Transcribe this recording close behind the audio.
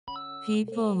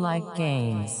People like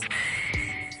games.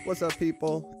 What's up,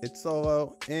 people? It's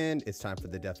Solo, and it's time for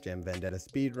the Def Jam Vendetta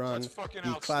speedrun.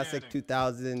 The classic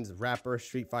 2000s rapper,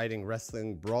 street fighting,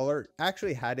 wrestling brawler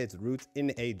actually had its roots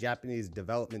in a Japanese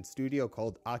development studio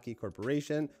called Aki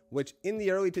Corporation, which in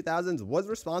the early 2000s was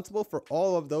responsible for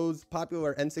all of those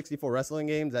popular N64 wrestling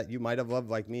games that you might have loved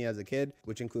like me as a kid,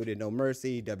 which included No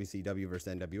Mercy, WCW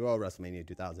vs. NWO, WrestleMania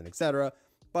 2000, etc.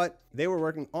 But they were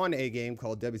working on a game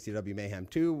called WCW Mayhem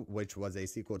 2, which was a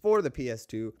sequel for the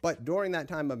PS2. But during that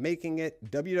time of making it,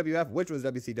 WWF, which was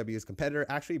WCW's competitor,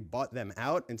 actually bought them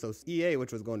out. And so EA,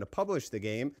 which was going to publish the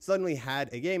game, suddenly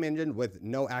had a game engine with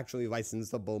no actually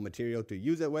licensable material to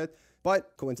use it with.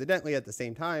 But coincidentally, at the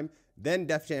same time, then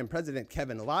Def Jam president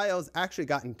Kevin Liles actually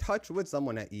got in touch with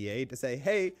someone at EA to say,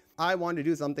 hey, I want to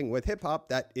do something with hip hop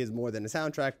that is more than a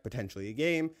soundtrack, potentially a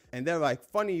game. And they're like,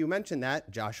 funny you mentioned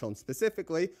that. Josh Holmes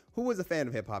specifically, who was a fan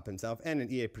of hip hop himself and an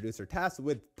EA producer tasked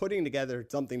with putting together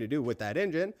something to do with that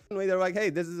engine. Suddenly they're like, hey,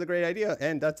 this is a great idea.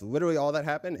 And that's literally all that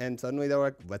happened. And suddenly they were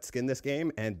like, let's skin this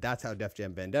game. And that's how Def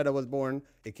Jam Vendetta was born.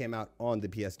 It came out on the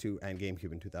PS2 and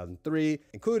GameCube in 2003.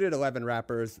 Included 11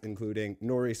 rappers, including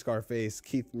Nori, Scarface,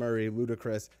 Keith Murray,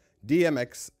 Ludacris,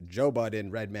 DMX, Joe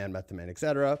Budden, Redman, Method Man,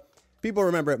 etc. People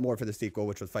remember it more for the sequel,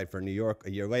 which was Fight for New York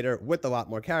a year later with a lot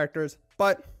more characters.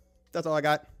 But that's all I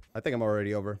got. I think I'm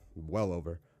already over, well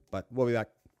over. But we'll be back.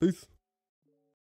 Peace.